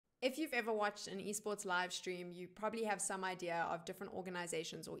If you've ever watched an esports live stream, you probably have some idea of different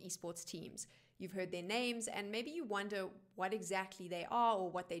organizations or esports teams. You've heard their names, and maybe you wonder what exactly they are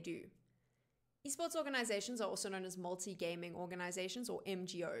or what they do. Esports organizations are also known as multi-gaming organizations, or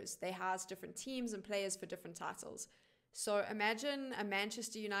MGOs. They house different teams and players for different titles. So imagine a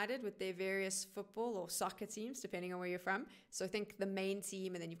Manchester United with their various football or soccer teams, depending on where you're from. So think the main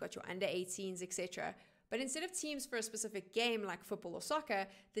team, and then you've got your under 18s, etc. But instead of teams for a specific game like football or soccer,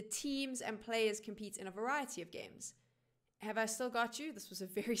 the teams and players compete in a variety of games. Have I still got you? This was a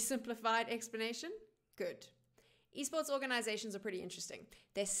very simplified explanation. Good. Esports organizations are pretty interesting.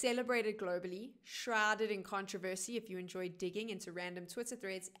 They're celebrated globally, shrouded in controversy if you enjoy digging into random Twitter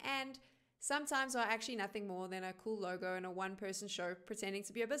threads, and sometimes are actually nothing more than a cool logo and a one-person show pretending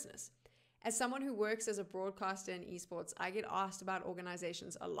to be a business. As someone who works as a broadcaster in esports, I get asked about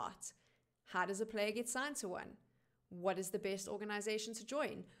organizations a lot. How does a player get signed to one? What is the best organization to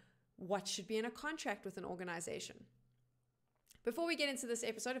join? What should be in a contract with an organization? Before we get into this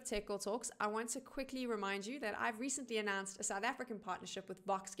episode of Tech Girl Talks, I want to quickly remind you that I've recently announced a South African partnership with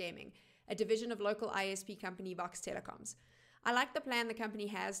Vox Gaming, a division of local ISP company Vox Telecoms. I like the plan the company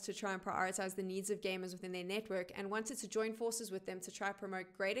has to try and prioritize the needs of gamers within their network and wanted to join forces with them to try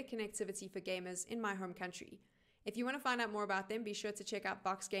promote greater connectivity for gamers in my home country. If you want to find out more about them, be sure to check out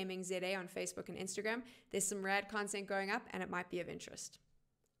Vox Gaming ZA on Facebook and Instagram. There's some rad content going up and it might be of interest.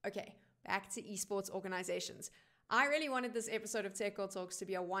 Okay, back to esports organizations. I really wanted this episode of Tech Girl Talks to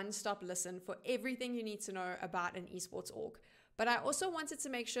be a one-stop listen for everything you need to know about an esports org. But I also wanted to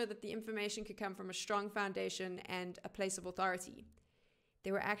make sure that the information could come from a strong foundation and a place of authority.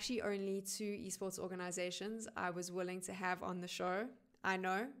 There were actually only 2 esports organizations I was willing to have on the show. I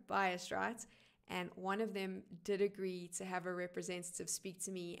know, biased, right? And one of them did agree to have a representative speak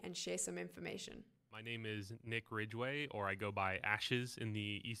to me and share some information. My name is Nick Ridgeway, or I go by Ashes in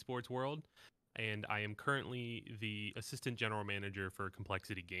the esports world, and I am currently the Assistant General Manager for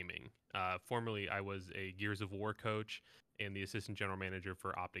Complexity Gaming. Formerly, I was a Gears of War coach and the Assistant General Manager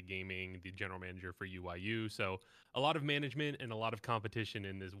for Optic Gaming, the General Manager for UIU. So a lot of management and a lot of competition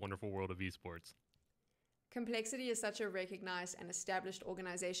in this wonderful world of esports. Complexity is such a recognized and established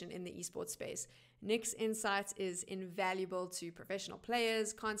organization in the esports space. Nick's insights is invaluable to professional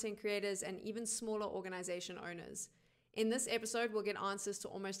players, content creators, and even smaller organization owners. In this episode, we'll get answers to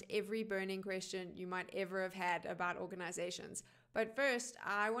almost every burning question you might ever have had about organizations. But first,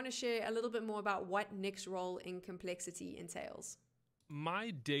 I want to share a little bit more about what Nick's role in Complexity entails.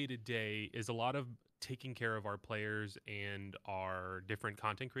 My day-to-day is a lot of taking care of our players and our different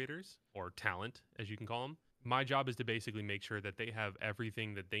content creators, or talent, as you can call them. My job is to basically make sure that they have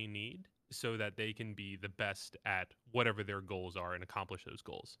everything that they need so that they can be the best at whatever their goals are and accomplish those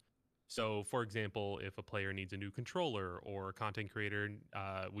goals. So, for example, if a player needs a new controller or a content creator,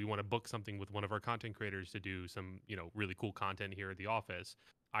 we want to book something with one of our content creators to do some, really cool content here at the office.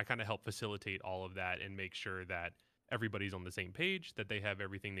 I kind of help facilitate all of that and make sure that everybody's on the same page, that they have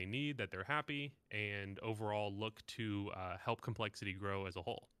everything they need, that they're happy, and overall look to help Complexity grow as a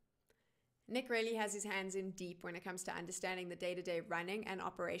whole. Nick really has his hands in deep when it comes to understanding the day-to-day running and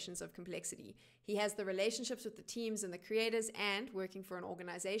operations of Complexity. He has the relationships with the teams and the creators, and working for an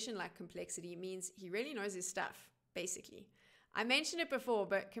organization like Complexity means he really knows his stuff, basically. I mentioned it before,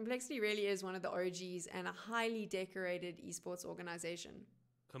 but Complexity really is one of the OGs and a highly decorated esports organization.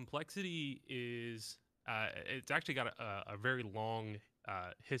 Complexity is, it's actually got a very long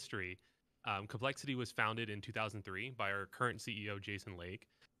history. Complexity was founded in 2003 by our current CEO, Jason Lake.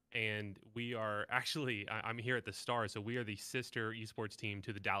 And we are actually, I'm here at the Star, so we are the sister esports team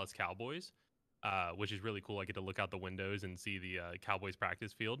to the Dallas Cowboys, which is really cool. I get to look out the windows and see the Cowboys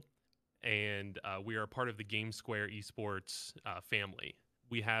practice field. And we are part of the Game Square Esports family.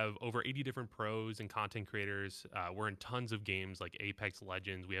 We have over 80 different pros and content creators. We're in tons of games like Apex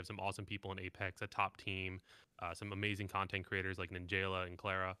Legends. We have some awesome people in Apex, a top team, some amazing content creators like Ninjala and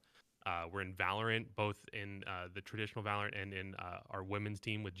Clara. We're in Valorant, both in the traditional Valorant and in our women's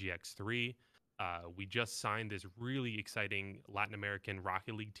team with GX3. We just signed this really exciting Latin American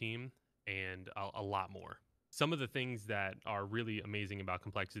Rocket League team and a lot more. Some of the things that are really amazing about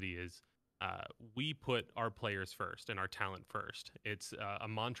Complexity is we put our players first and our talent first. It's a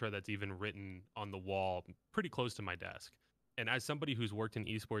mantra that's even written on the wall pretty close to my desk. And as somebody who's worked in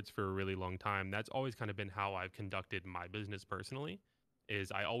esports for a really long time, that's always kind of been how I've conducted my business personally. Is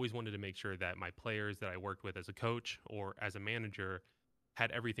I always wanted to make sure that my players that I worked with as a coach or as a manager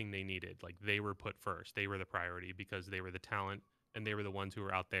had everything they needed. Like they were put first. They were the priority because they were the talent and they were the ones who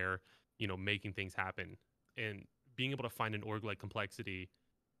were out there, making things happen. And being able to find an org like Complexity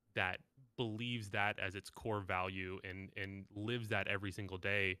that believes that as its core value and lives that every single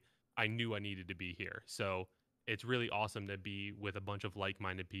day, I knew I needed to be here. So it's really awesome to be with a bunch of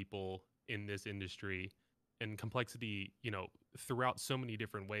like-minded people in this industry. And Complexity, throughout so many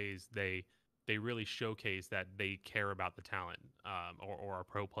different ways, they really showcase that they care about the talent, or our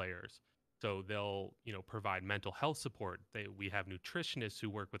pro players. So they'll, provide mental health support. We have nutritionists who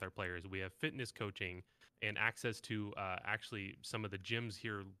work with our players. We have fitness coaching and access to actually some of the gyms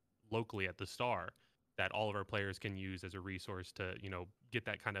here locally at the Star that all of our players can use as a resource to, get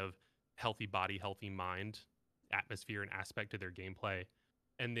that kind of healthy body, healthy mind atmosphere and aspect to their gameplay.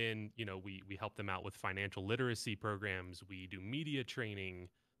 And then, we help them out with financial literacy programs. We do media training,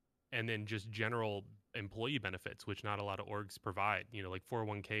 and then just general employee benefits, which not a lot of orgs provide, like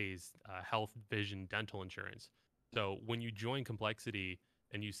 401ks, health, vision, dental insurance. So when you join Complexity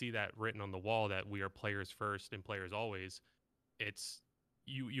and you see that written on the wall that we are players first and players always, it's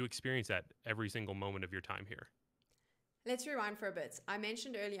you experience that every single moment of your time here. Let's rewind for a bit. I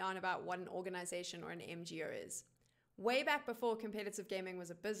mentioned early on about what an organization or an MGO is. Way back before competitive gaming was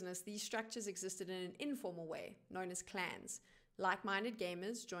a business, these structures existed in an informal way, known as clans. Like-minded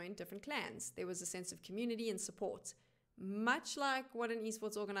gamers joined different clans. There was a sense of community and support, much like what an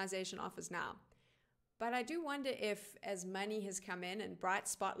esports organization offers now. But I do wonder if, as money has come in and bright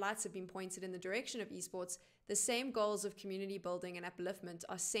spotlights have been pointed in the direction of esports, the same goals of community building and upliftment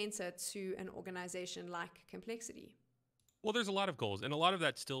are centered to an organization like Complexity. Well, there's a lot of goals, and a lot of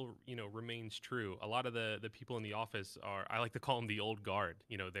that still, remains true. A lot of the people in the office I like to call them the old guard.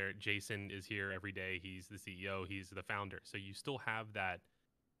 Jason is here every day. He's the CEO. He's the founder. So you still have that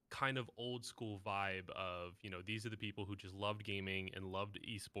kind of old school vibe of, these are the people who just loved gaming and loved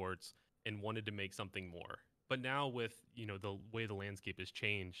esports and wanted to make something more. But now with, the way the landscape has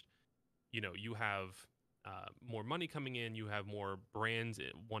changed, you have more money coming in, you have more brands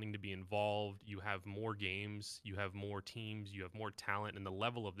wanting to be involved, you have more games, you have more teams, you have more talent, and the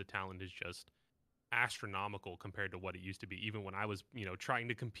level of the talent is just astronomical compared to what it used to be. Even when I was, trying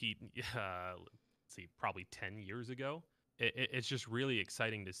to compete, probably 10 years ago, it's just really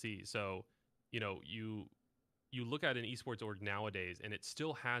exciting to see. So, you look at an esports org nowadays, and it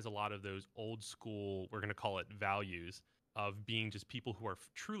still has a lot of those old school, we're going to call it values, of being just people who are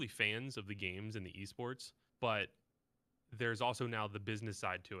truly fans of the games and the esports. But there's also now the business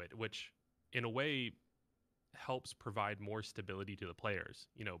side to it, which in a way helps provide more stability to the players.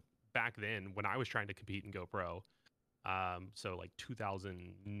 Back then when I was trying to compete in Go Pro, so like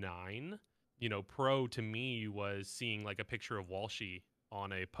 2009, pro to me was seeing like a picture of Walshy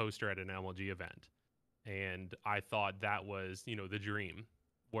on a poster at an MLG event. And I thought that was, the dream.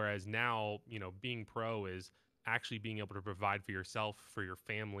 Whereas now, being pro is actually being able to provide for yourself, for your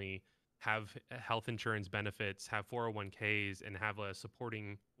family, have health insurance benefits, have 401ks, and have a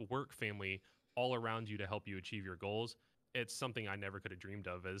supporting work family all around you to help you achieve your goals. It's something I never could have dreamed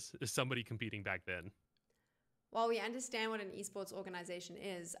of as somebody competing back then. While we understand what an esports organization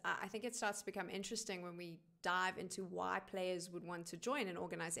is, I think it starts to become interesting when we dive into why players would want to join an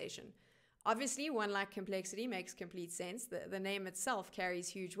organization. Obviously, one like Complexity makes complete sense. The name itself carries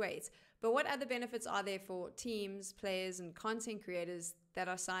huge weight. But what other benefits are there for teams, players, and content creators that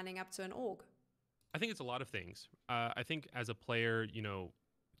are signing up to an org? I think it's a lot of things. I think as a player,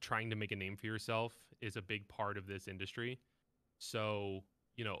 trying to make a name for yourself is a big part of this industry. So,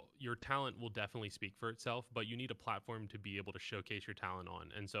 your talent will definitely speak for itself, but you need a platform to be able to showcase your talent on.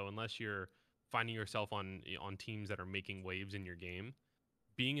 And so unless you're finding yourself on teams that are making waves in your game,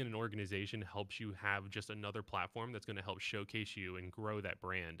 being in an organization helps you have just another platform that's going to help showcase you and grow that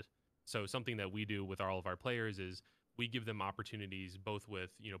brand. So something that we do with all of our players is we give them opportunities both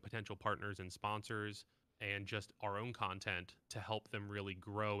with, potential partners and sponsors and just our own content to help them really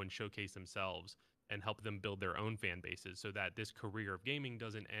grow and showcase themselves and help them build their own fan bases so that this career of gaming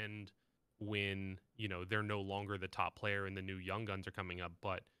doesn't end when, they're no longer the top player and the new young guns are coming up,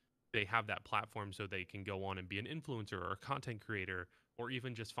 but they have that platform so they can go on and be an influencer or a content creator or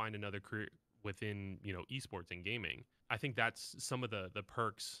even just find another career within, esports and gaming. I think that's some of the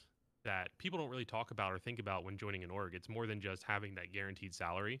perks that people don't really talk about or think about when joining an org. It's more than just having that guaranteed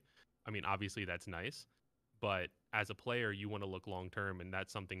salary. I mean, obviously that's nice, but as a player, you want to look long-term, and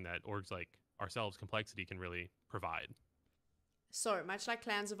that's something that orgs like ourselves, Complexity, can really provide. So, much like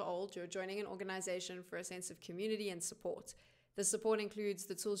clans of old, you're joining an organization for a sense of community and support. The support includes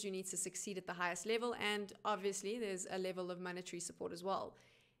the tools you need to succeed at the highest level, and obviously there's a level of monetary support as well.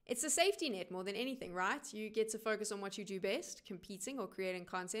 It's a safety net more than anything, right? You get to focus on what you do best, competing or creating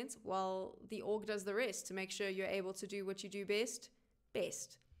content, while the org does the rest to make sure you're able to do what you do best.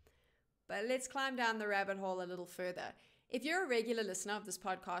 But let's climb down the rabbit hole a little further. If you're a regular listener of this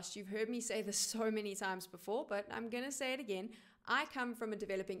podcast, you've heard me say this so many times before, but I'm going to say it again. I come from a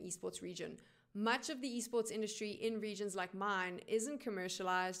developing esports region. Much of the esports industry in regions like mine isn't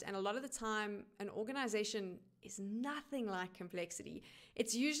commercialized, and a lot of the time, an organization is nothing like Complexity.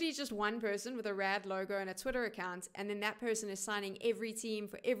 It's usually just one person with a rad logo and a Twitter account, and then that person is signing every team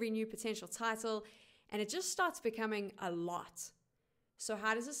for every new potential title, and it just starts becoming a lot. So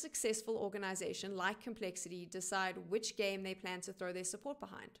how does a successful organization like Complexity decide which game they plan to throw their support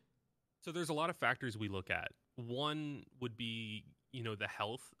behind? So there's a lot of factors we look at. One would be, the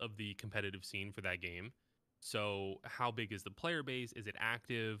health of the competitive scene for that game. So how big is the player base? Is it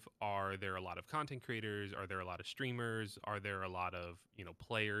active? Are there a lot of content creators? Are there a lot of streamers? Are there a lot of,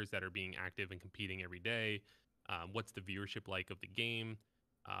 players that are being active and competing every day? What's the viewership like of the game?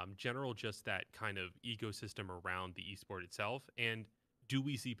 General, just that kind of ecosystem around the esport itself. And do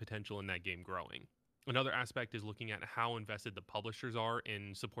we see potential in that game growing? Another aspect is looking at how invested the publishers are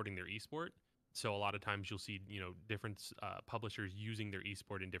in supporting their esport. So a lot of times you'll see, different publishers using their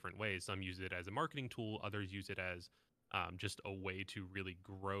esport in different ways. Some use it as a marketing tool. Others use it as just a way to really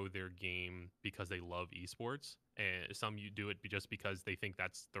grow their game because they love esports. And some you do it just because they think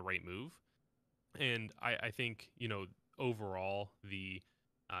that's the right move. And I think, overall, the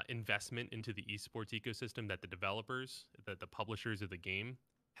investment into the esports ecosystem that the developers, that the publishers of the game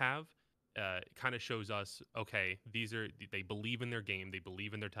have, kind of shows us, okay, they believe in their game, they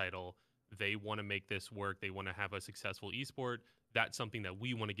believe in their title, they want to make this work, they want to have a successful esport. That's something that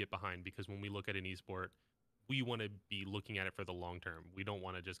we want to get behind, because when we look at an esport, we want to be looking at it for the long term. We don't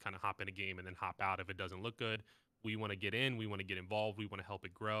want to just kind of hop in a game and then hop out if it doesn't look good. We want to get in, we want to get involved, we want to help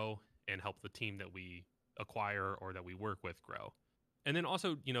it grow and help the team that we acquire or that we work with grow. And then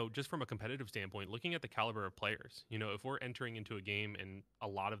also, just from a competitive standpoint, looking at the caliber of players. If we're entering into a game and a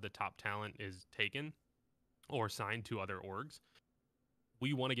lot of the top talent is taken or signed to other orgs,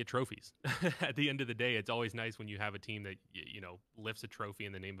 we want to get trophies. At the end of the day, it's always nice when you have a team that, lifts a trophy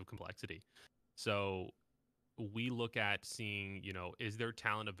in the name of Complexity. So we look at seeing, is there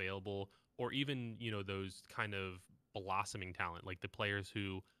talent available, or even, those kind of blossoming talent, like the players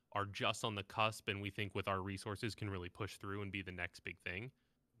who are just on the cusp and we think with our resources can really push through and be the next big thing.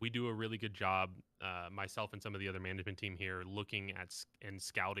 We do a really good job, myself and some of the other management team here, looking at and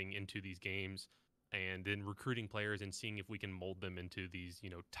scouting into these games and then recruiting players and seeing if we can mold them into these,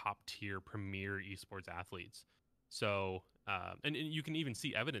 top tier premier esports athletes. So, and you can even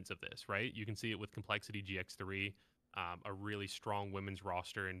see evidence of this, right? You can see it with Complexity GX3, a really strong women's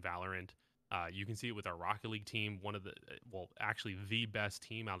roster in Valorant. You can see it with our Rocket League team, one of the, actually the best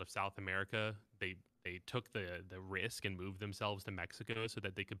team out of South America. They took the risk and moved themselves to Mexico so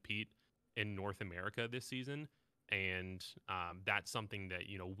that they compete in North America this season. And that's something that,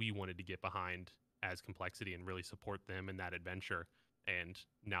 we wanted to get behind as Complexity and really support them in that adventure. And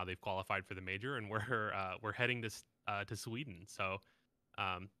now they've qualified for the major, and we're heading to Sweden. So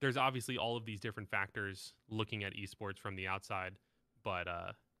there's obviously all of these different factors looking at esports from the outside, but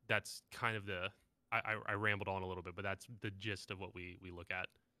that's kind of I rambled on a little bit, but that's the gist of what we look at.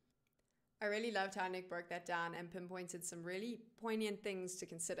 I really loved how Nick broke that down and pinpointed some really poignant things to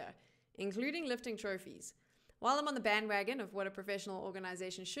consider, including lifting trophies. While I'm on the bandwagon of what a professional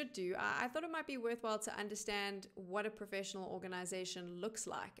organization should do, I thought it might be worthwhile to understand what a professional organization looks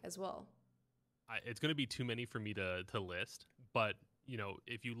like as well. It's going to be too many for me to list, but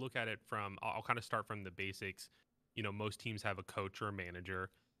if you look at it from, I'll kind of start from the basics. Most teams have a coach or a manager.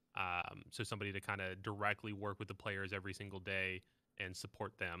 So somebody to kind of directly work with the players every single day and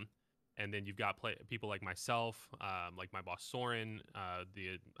support them. And then you've got people like myself, like my boss Soren.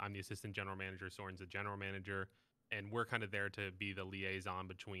 I'm the assistant general manager. Soren's the general manager, and we're kind of there to be the liaison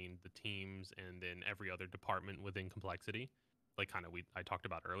between the teams and then every other department within Complexity. Like kind of I talked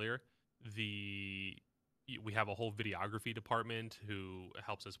about earlier. We have a whole videography department who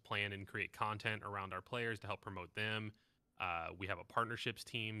helps us plan and create content around our players to help promote them. We have a partnerships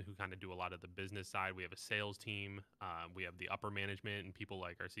team who kind of do a lot of the business side. We have a sales team. We have the upper management and people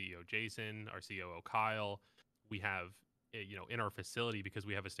like our CEO, Jason, our COO, Kyle. We have, in our facility, because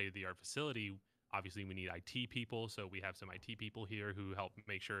we have a state-of-the-art facility, obviously we need IT people. So we have some IT people here who help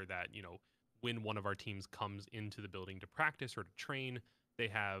make sure that, when one of our teams comes into the building to practice or to train, they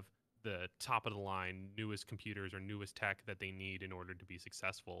have the top of the line, newest computers or newest tech that they need in order to be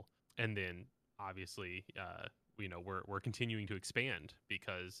successful. And then obviously, we're continuing to expand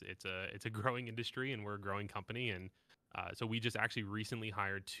because it's a growing industry and we're a growing company. And so we just actually recently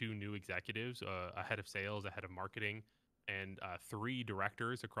hired 2 new executives, a head of sales, a head of marketing, and 3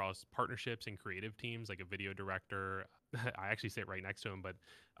 directors across partnerships and creative teams, like a video director. I actually sit right next to him, but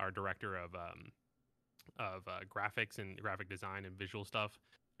our director of graphics and graphic design and visual stuff,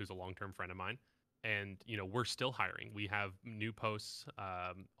 who's a long-term friend of mine. And we're still hiring. We have new posts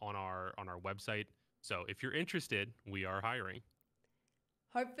on our website. So if you're interested, we are hiring.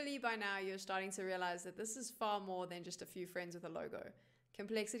 Hopefully by now you're starting to realize that this is far more than just a few friends with a logo.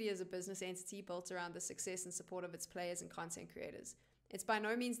 Complexity is a business entity built around the success and support of its players and content creators. It's by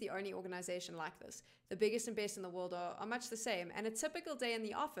no means the only organization like this. The biggest and best in the world are much the same, and a typical day in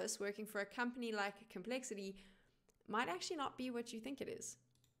the office working for a company like Complexity might actually not be what you think it is.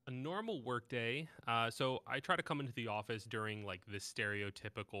 A normal work day. So I try to come into the office during like the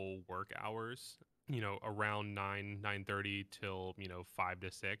stereotypical work hours, around 9:30 till 5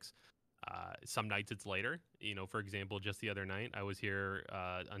 to 6. Some nights it's later. For example, just the other night I was here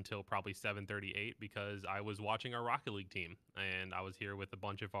until probably 7:38 because I was watching our Rocket League team, and I was here with a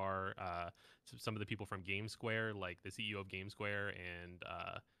bunch of our some of the people from Game Square, like the CEO of Game Square and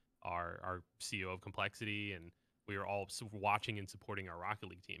our CEO of Complexity, and we were all watching and supporting our Rocket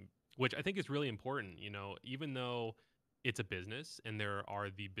League team, which I think is really important. Even though it's a business and there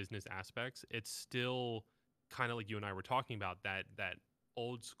are the business aspects, it's still kind of like you and I were talking about, that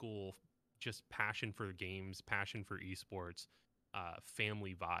old school just passion for games, passion for esports,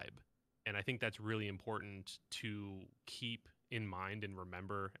 family vibe. And I think that's really important to keep in mind and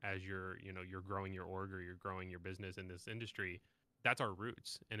remember as you're growing your org or you're growing your business in this industry. That's our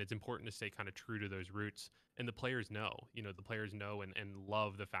roots, and it's important to stay kind of true to those roots. And the players know, and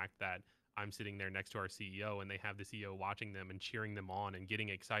love the fact that I'm sitting there next to our CEO and they have the CEO watching them and cheering them on and getting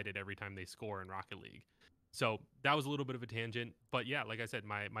excited every time they score in Rocket League. So that was a little bit of a tangent, but yeah, like I said,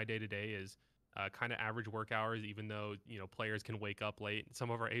 my day to day is kind of average work hours. Even though players can wake up late,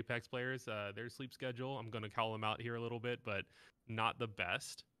 some of our Apex players, their sleep schedule, I'm going to call them out here a little bit, but not the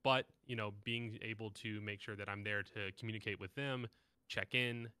best. But being able to make sure that I'm there to communicate with them, check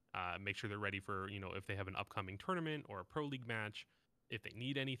in, make sure they're ready for if they have an upcoming tournament or a pro league match, if they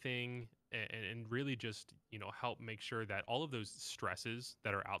need anything, and really just help make sure that all of those stresses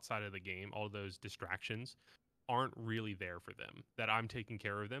that are outside of the game, all of those distractions, aren't really there for them, that I'm taking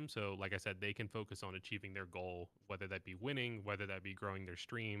care of them. So like I said, they can focus on achieving their goal, whether that be winning, whether that be growing their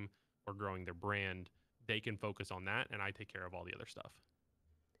stream or growing their brand. They can focus on that, and I take care of all the other stuff.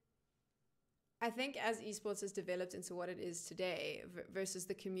 I think as esports has developed into what it is today versus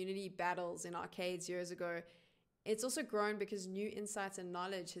the community battles in arcades years ago, it's also grown because new insights and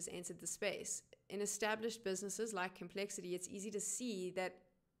knowledge has entered the space. In established businesses like Complexity, it's easy to see that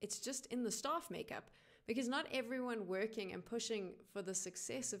it's just in the staff makeup, because not everyone working and pushing for the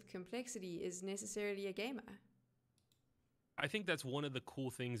success of Complexity is necessarily a gamer. I think that's one of the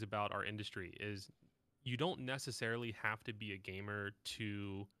cool things about our industry is you don't necessarily have to be a gamer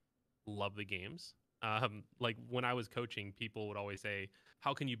to love the games. Like when I was coaching, people would always say,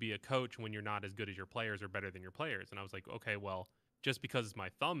 how can you be a coach when you're not as good as your players or better than your players? And I was like, okay, well, just because my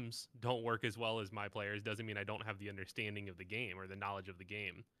thumbs don't work as well as my players doesn't mean I don't have the understanding of the game or the knowledge of the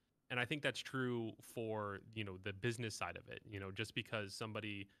game. And I think that's true for, the business side of it. Just because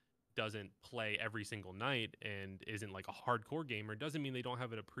somebody doesn't play every single night and isn't like a hardcore gamer doesn't mean they don't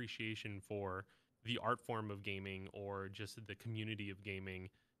have an appreciation for the art form of gaming or just the community of gaming,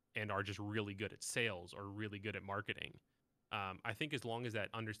 and are just really good at sales or really good at marketing. I think as long as that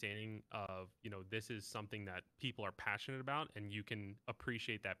understanding of, this is something that people are passionate about and you can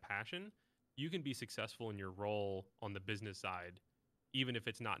appreciate that passion, you can be successful in your role on the business side, even if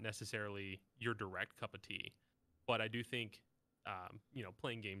it's not necessarily your direct cup of tea. But I do think,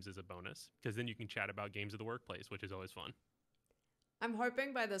 playing games is a bonus, because then you can chat about games of the workplace, which is always fun. I'm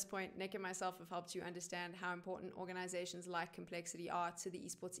hoping by this point, Nick and myself have helped you understand how important organizations like Complexity are to the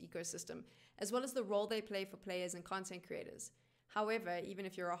esports ecosystem, as well as the role they play for players and content creators. However, even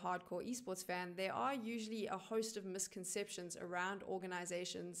if you're a hardcore esports fan, there are usually a host of misconceptions around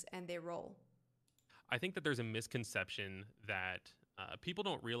organizations and their role. I think that there's a misconception that people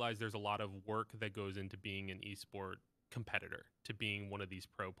don't realize there's a lot of work that goes into being an esport competitor, to being one of these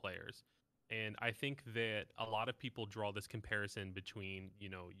pro players. And I think that a lot of people draw this comparison between,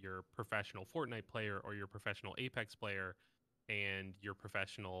 your professional Fortnite player or your professional Apex player and your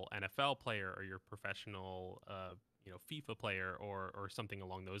professional NFL player or your professional, FIFA player or something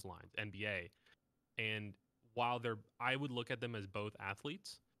along those lines, NBA. And while I would look at them as both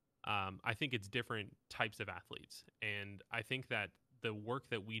athletes, I think it's different types of athletes. And I think that the work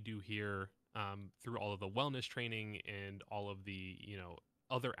that we do here, through all of the wellness training and all of the,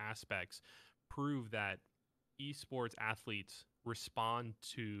 other aspects, prove that esports athletes respond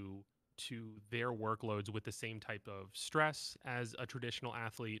to their workloads with the same type of stress as a traditional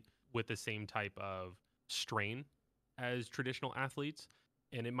athlete, with the same type of strain as traditional athletes.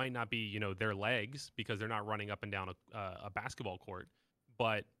 And it might not be, you know, their legs because they're not running up and down a basketball court,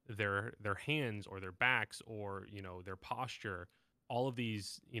 but their hands or their backs or, you know, their posture, all of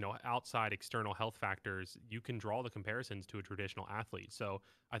these, you know, outside external health factors, you can draw the comparisons to a traditional athlete. So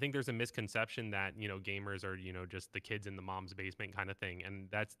I think there's a misconception that, you know, gamers are, you know, just the kids in the mom's basement kind of thing. And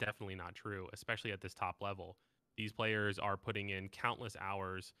that's definitely not true, especially at this top level. These players are putting in countless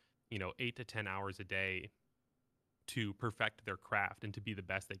hours, you know, 8 to 10 hours a day to perfect their craft and to be the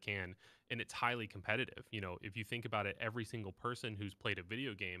best they can. And it's highly competitive. You know, if you think about it, every single person who's played a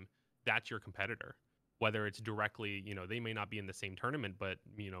video game, that's your competitor. Whether it's directly, you know, they may not be in the same tournament, but,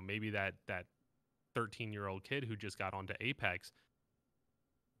 you know, maybe that 13-year-old kid who just got onto Apex,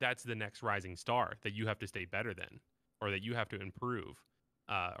 that's the next rising star that you have to stay better than, or that you have to improve,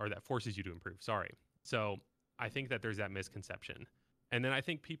 or that forces you to improve. Sorry. So I think that there's that misconception. And then I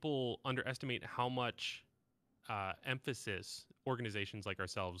think people underestimate how much emphasis organizations like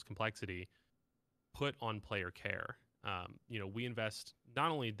ourselves, Complexity, put on player care. You know, we invest not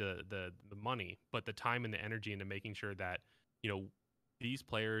only the money, but the time and the energy into making sure that, you know, these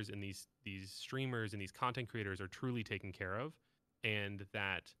players and these streamers and these content creators are truly taken care of, and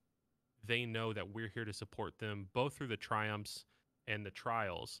that they know that we're here to support them both through the triumphs and the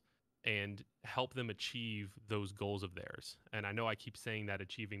trials and help them achieve those goals of theirs. And I know I keep saying that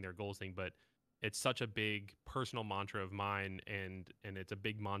achieving their goals thing, but it's such a big personal mantra of mine, and it's a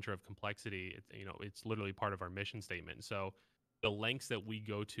big mantra of Complexity. It's, you know, it's literally part of our mission statement. So the lengths that we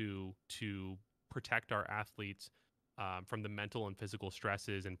go to protect our athletes from the mental and physical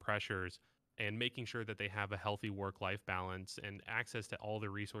stresses and pressures, and making sure that they have a healthy work-life balance and access to all the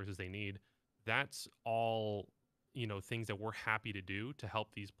resources they need, that's all, you know, things that we're happy to do to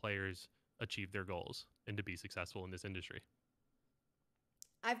help these players achieve their goals and to be successful in this industry.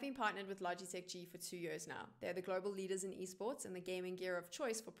 I've been partnered with Logitech G for 2 years now. They're the global leaders in esports and the gaming gear of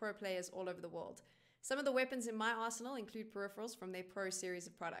choice for pro players all over the world. Some of the weapons in my arsenal include peripherals from their Pro series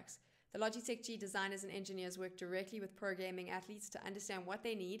of products. The Logitech G designers and engineers work directly with pro gaming athletes to understand what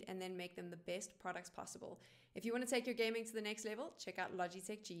they need and then make them the best products possible. If you want to take your gaming to the next level, check out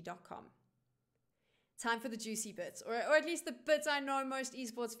logitechg.com. Time for the juicy bits, or at least the bits I know most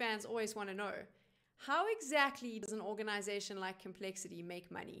esports fans always want to know. How exactly does an organization like Complexity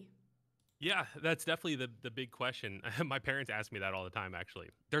make money? Yeah, that's definitely the big question. My parents ask me that all the time, actually.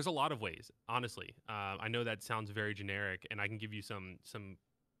 There's a lot of ways, honestly. I know that sounds very generic, and I can give you some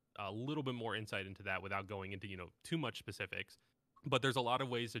a little bit more insight into that without going into, you know, too much specifics. But there's a lot of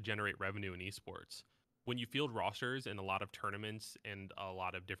ways to generate revenue in esports. When you field rosters in a lot of tournaments and a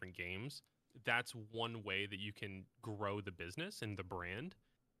lot of different games, that's one way that you can grow the business and the brand.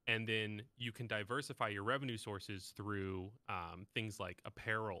 And then you can diversify your revenue sources through things like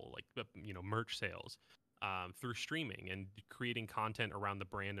apparel, like, you know, merch sales, through streaming and creating content around the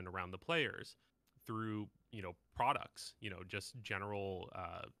brand and around the players, through, you know, products, you know, just general,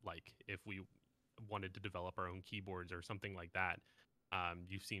 like if we wanted to develop our own keyboards or something like that.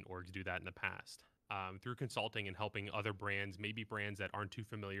 You've seen orgs do that in the past. Through consulting and helping other brands, maybe brands that aren't too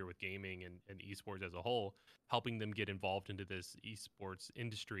familiar with gaming and esports as a whole, helping them get involved into this esports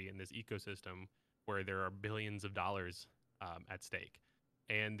industry and this ecosystem where there are billions of dollars at stake.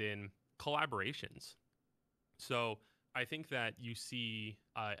 And then collaborations. So I think that you see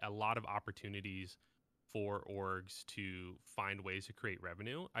a lot of opportunities for orgs to find ways to create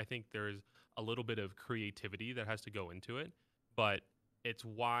revenue. I think there's a little bit of creativity that has to go into it, but it's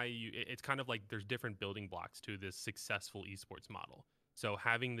it's kind of like there's different building blocks to this successful esports model. So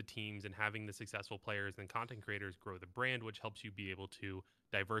having the teams and having the successful players and content creators grow the brand, which helps you be able to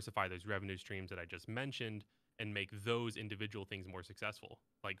diversify those revenue streams that I just mentioned and make those individual things more successful.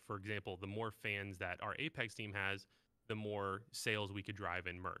 Like, for example, the more fans that our Apex team has, the more sales we could drive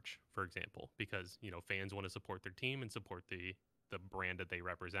in merch, for example, because, you know, fans want to support their team and support the brand that they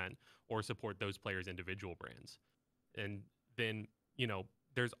represent, or support those players' individual brands. And then, you know,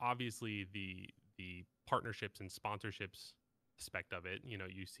 there's obviously the partnerships and sponsorships aspect of it. You know,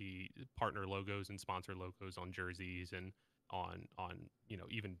 you see partner logos and sponsor logos on jerseys and on you know,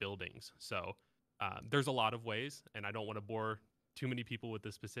 even buildings. So there's a lot of ways, and I don't want to bore too many people with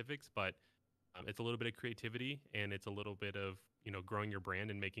the specifics, but it's a little bit of creativity, and it's a little bit of, you know, growing your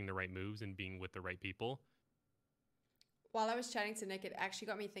brand and making the right moves and being with the right people. While I was chatting to Nick, it actually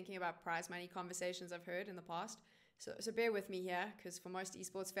got me thinking about prize money conversations I've heard in the past. So bear with me here, because for most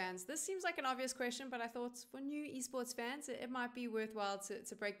esports fans, this seems like an obvious question, but I thought for new esports fans, it might be worthwhile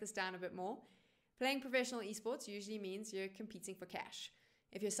to break this down a bit more. Playing professional esports usually means you're competing for cash.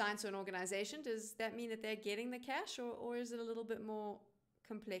 If you're signed to an organization, does that mean that they're getting the cash, or is it a little bit more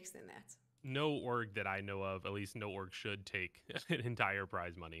complex than that? no org that I know of, at least no org should take an entire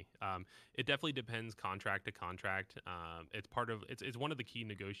prize money. It definitely depends contract to contract. It's one of the key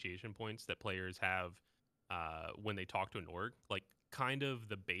negotiation points that players have when they talk to an org. Like, kind of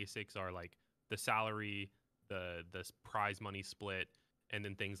the basics are like the salary, the prize money split, and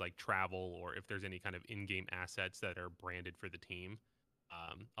then things like travel, or if there's any kind of in-game assets that are branded for the team.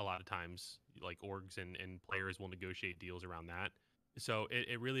 A lot of times, like orgs and players will negotiate deals around that. So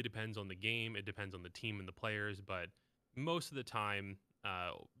it really depends on the game. It depends on the team and the players, but most of the time,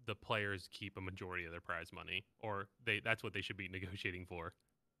 the players keep a majority of their prize money, or that's what they should be negotiating for.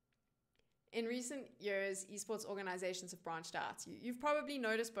 In recent years, esports organizations have branched out. You've probably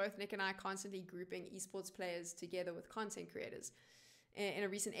noticed both Nick and I constantly grouping esports players together with content creators. In a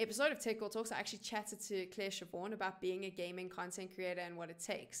recent episode of Tech Girl Talks, I actually chatted to Claire Siobhan about being a gaming content creator and what it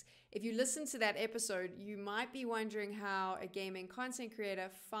takes. If you listen to that episode, you might be wondering how a gaming content creator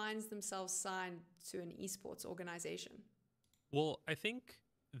finds themselves signed to an esports organization. Well, I think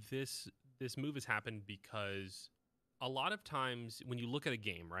this move has happened because a lot of times when you look at a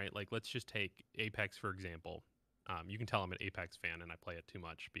game, right? Like, let's just take Apex, for example. You can tell I'm an Apex fan and I play it too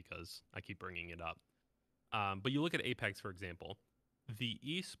much because I keep bringing it up. But you look at Apex, for example, the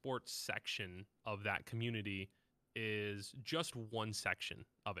esports section of that community is just one section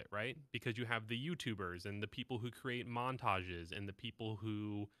of it, right? Because you have the YouTubers and the people who create montages and the people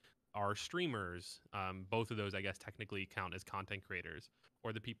who are streamers. Both of those, I guess, technically count as content creators,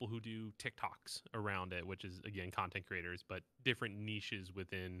 or the people who do TikToks around it, which is, again, content creators, but different niches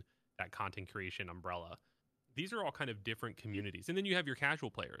within that content creation umbrella. These are all kind of different communities. And then you have your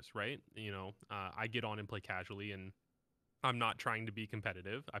casual players, right? I get on and play casually, and I'm not trying to be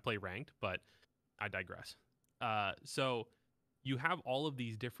competitive. I play ranked, but I digress. So you have all of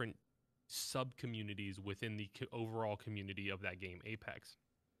these different sub-communities within the overall community of that game, Apex.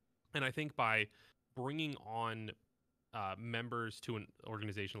 And I think by bringing on members to an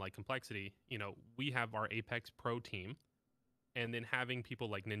organization like Complexity, we have our Apex Pro team, and then having people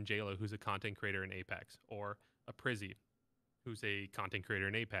like Ninjalo, who's a content creator in Apex, or a Prizzy, who's a content creator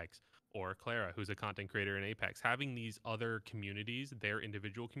in Apex, or Clara, who's a content creator in Apex, having these other communities, their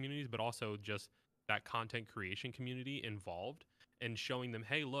individual communities, but also just that content creation community involved, and showing them,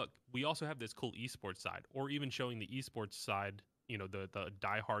 hey, look, we also have this cool esports side, or even showing the esports side, the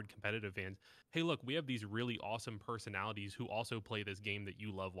diehard competitive fans, hey, look, we have these really awesome personalities who also play this game that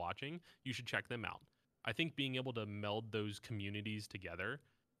you love watching. You should check them out. I think being able to meld those communities together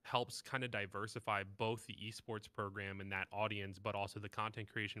helps kind of diversify both the esports program and that audience, but also the content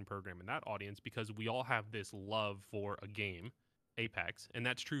creation program and that audience, because we all have this love for a game, Apex, and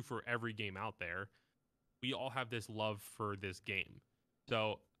that's true for every game out there. We all have this love for this game.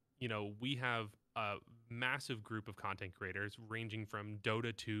 So, we have a massive group of content creators ranging from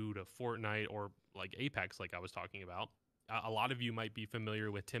Dota 2 to Fortnite, or like Apex, like I was talking about. A lot of you might be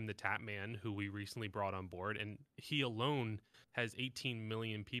familiar with Tim the Tap Man, who we recently brought on board, and he alone has 18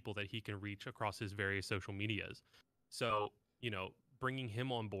 million people that he can reach across his various social medias. So, bringing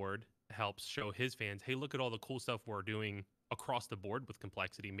him on board helps show his fans, hey, look at all the cool stuff we're doing across the board with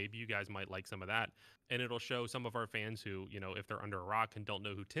Complexity. Maybe you guys might like some of that. And it'll show some of our fans who, if they're under a rock and don't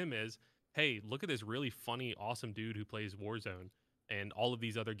know who Tim is, hey, look at this really funny, awesome dude who plays Warzone and all of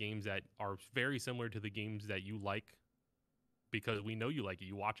these other games that are very similar to the games that you like, because we know you like it.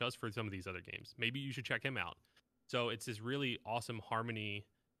 You watch us for some of these other games. Maybe you should check him out. So it's this really awesome harmony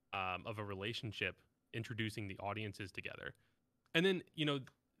of a relationship, introducing the audiences together. And then,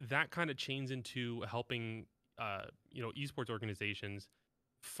 that kind of chains into helping, esports organizations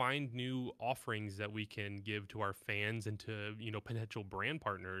find new offerings that we can give to our fans and to, potential brand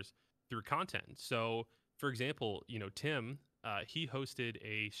partners through content. So, for example, Tim, he hosted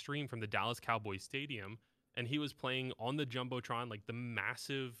a stream from the Dallas Cowboys Stadium, and he was playing on the Jumbotron, like the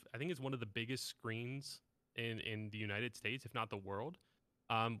massive, I think it's one of the biggest screens in the United States, if not the world,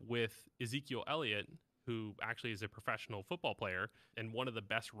 with Ezekiel Elliott, who actually is a professional football player and one of the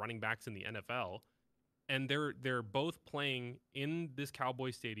best running backs in the NFL. And they're both playing in this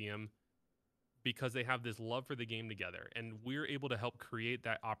Cowboy Stadium because they have this love for the game together. And we're able to help create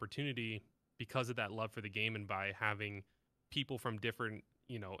that opportunity because of that love for the game, and by having people from different,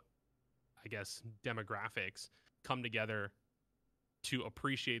 I guess, demographics come together to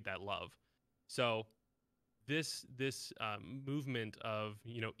appreciate that love. So this movement of,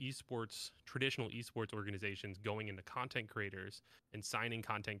 esports, traditional esports organizations going into content creators and signing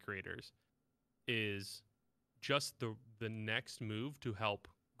content creators is just the next move to help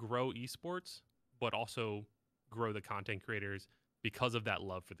grow esports, but also grow the content creators because of that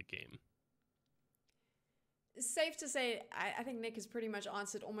love for the game. Safe to say, I think Nick has pretty much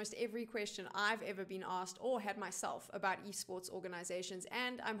answered almost every question I've ever been asked or had myself about esports organizations,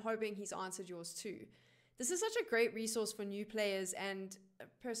 and I'm hoping he's answered yours too. This is such a great resource for new players, and a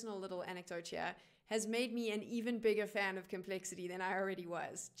personal little anecdote here has made me an even bigger fan of complexity than I already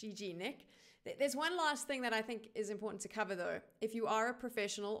was. GG, Nick. There's one last thing that I think is important to cover though. If you are a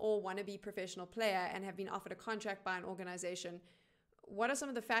professional or wannabe professional player and have been offered a contract by an organization, what are some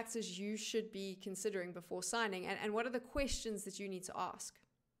of the factors you should be considering before signing, and what are the questions that you need to ask?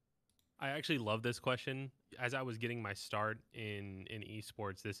 I actually love this question. As I was getting my start in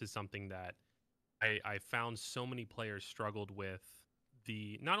esports, this is something that I found so many players struggled with,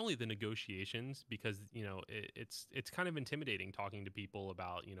 the not only the negotiations, because it's kind of intimidating talking to people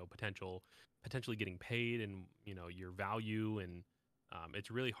about potentially getting paid and your value, and it's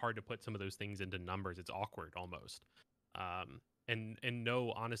really hard to put some of those things into numbers. It's awkward almost. And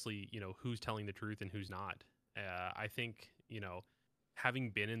know honestly, who's telling the truth and who's not. I think, having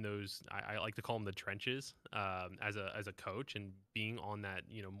been in those, I like to call them the trenches, as a coach, and being on that,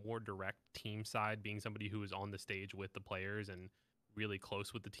 more direct team side, being somebody who is on the stage with the players and really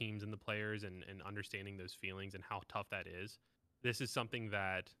close with the teams and the players, and understanding those feelings and how tough that is. This is something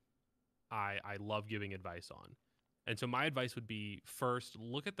that I love giving advice on. And so my advice would be, first,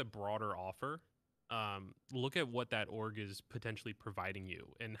 look at the broader offer. Look at what that org is potentially providing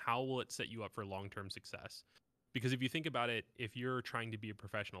you and how will it set you up for long-term success. Because if you think about it, if you're trying to be a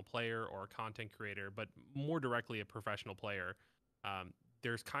professional player or a content creator, but more directly a professional player,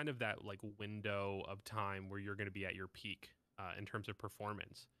 there's kind of that like window of time where you're going to be at your peak in terms of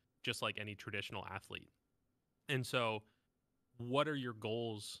performance, just like any traditional athlete. And so what are your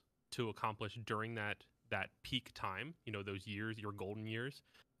goals to accomplish during that peak time, those years, your golden years?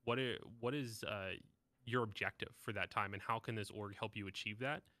 What is your objective for that time, and how can this org help you achieve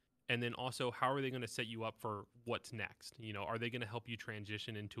that? And then also, how are they going to set you up for what's next? Are they going to help you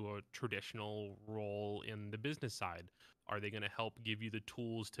transition into a traditional role in the business side? Are they going to help give you the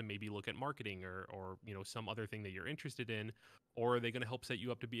tools to maybe look at marketing or some other thing that you're interested in? Or are they going to help set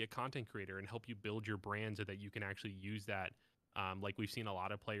you up to be a content creator and help you build your brand so that you can actually use that, like we've seen a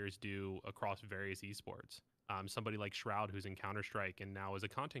lot of players do across various esports? Somebody like Shroud, who's in Counter-Strike and now is a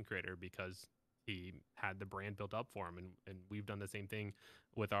content creator because he had the brand built up for him. And we've done the same thing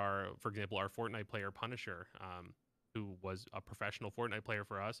with for example, our Fortnite player Punisher, who was a professional Fortnite player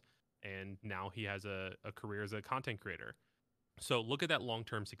for us. And now he has a career as a content creator. So look at that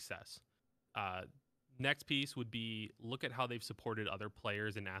long-term success. Next piece would be, look at how they've supported other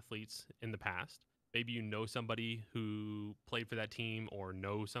players and athletes in the past. Maybe you know somebody who played for that team, or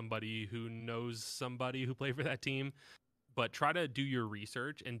know somebody who knows somebody who played for that team. But try to do your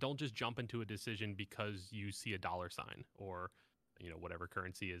research and don't just jump into a decision because you see a dollar sign or whatever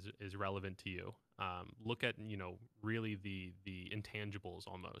currency is relevant to you. Look at really the intangibles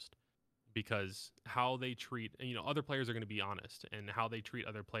almost, because how they treat other players are going to be honest, and how they treat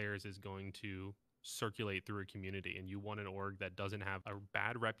other players is going to circulate through a community. And you want an org that doesn't have a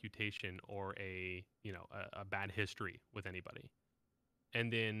bad reputation or a bad history with anybody.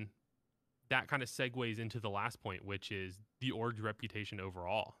 And then that kind of segues into the last point, which is the org's reputation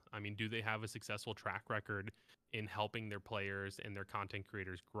overall. I mean, do they have a successful track record in helping their players and their content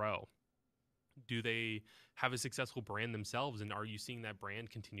creators grow? Do they have a successful brand themselves, and are you seeing that brand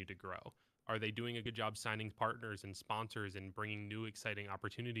continue to grow? Are they doing a good job signing partners and sponsors and bringing new exciting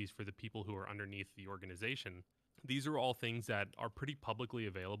opportunities for the people who are underneath the organization? These are all things that are pretty publicly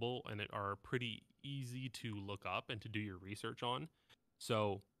available and are pretty easy to look up and to do your research on.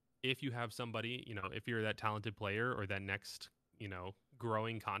 So if you have somebody, if you're that talented player or that next,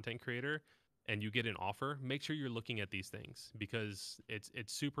 growing content creator, and you get an offer, make sure you're looking at these things, because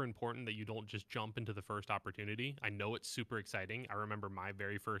it's super important that you don't just jump into the first opportunity. I know it's super exciting. I remember my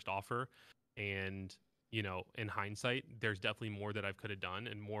very first offer, and in hindsight, there's definitely more that I could have done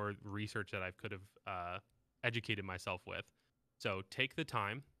and more research that I could have educated myself with. So take the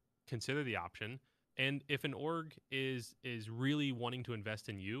time, consider the option, and if an org is really wanting to invest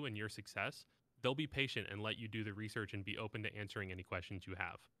in you and your success, they'll be patient and let you do the research and be open to answering any questions you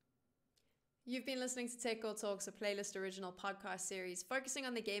have. You've been listening to Tech Girl Talks, a playlist original podcast series focusing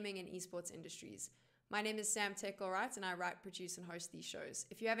on the gaming and esports industries. My name is Sam Tech Girl Wright, and I write, produce, and host these shows.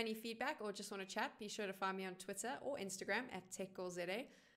 If you have any feedback or just want to chat, be sure to find me on Twitter or Instagram at TechGirlZA.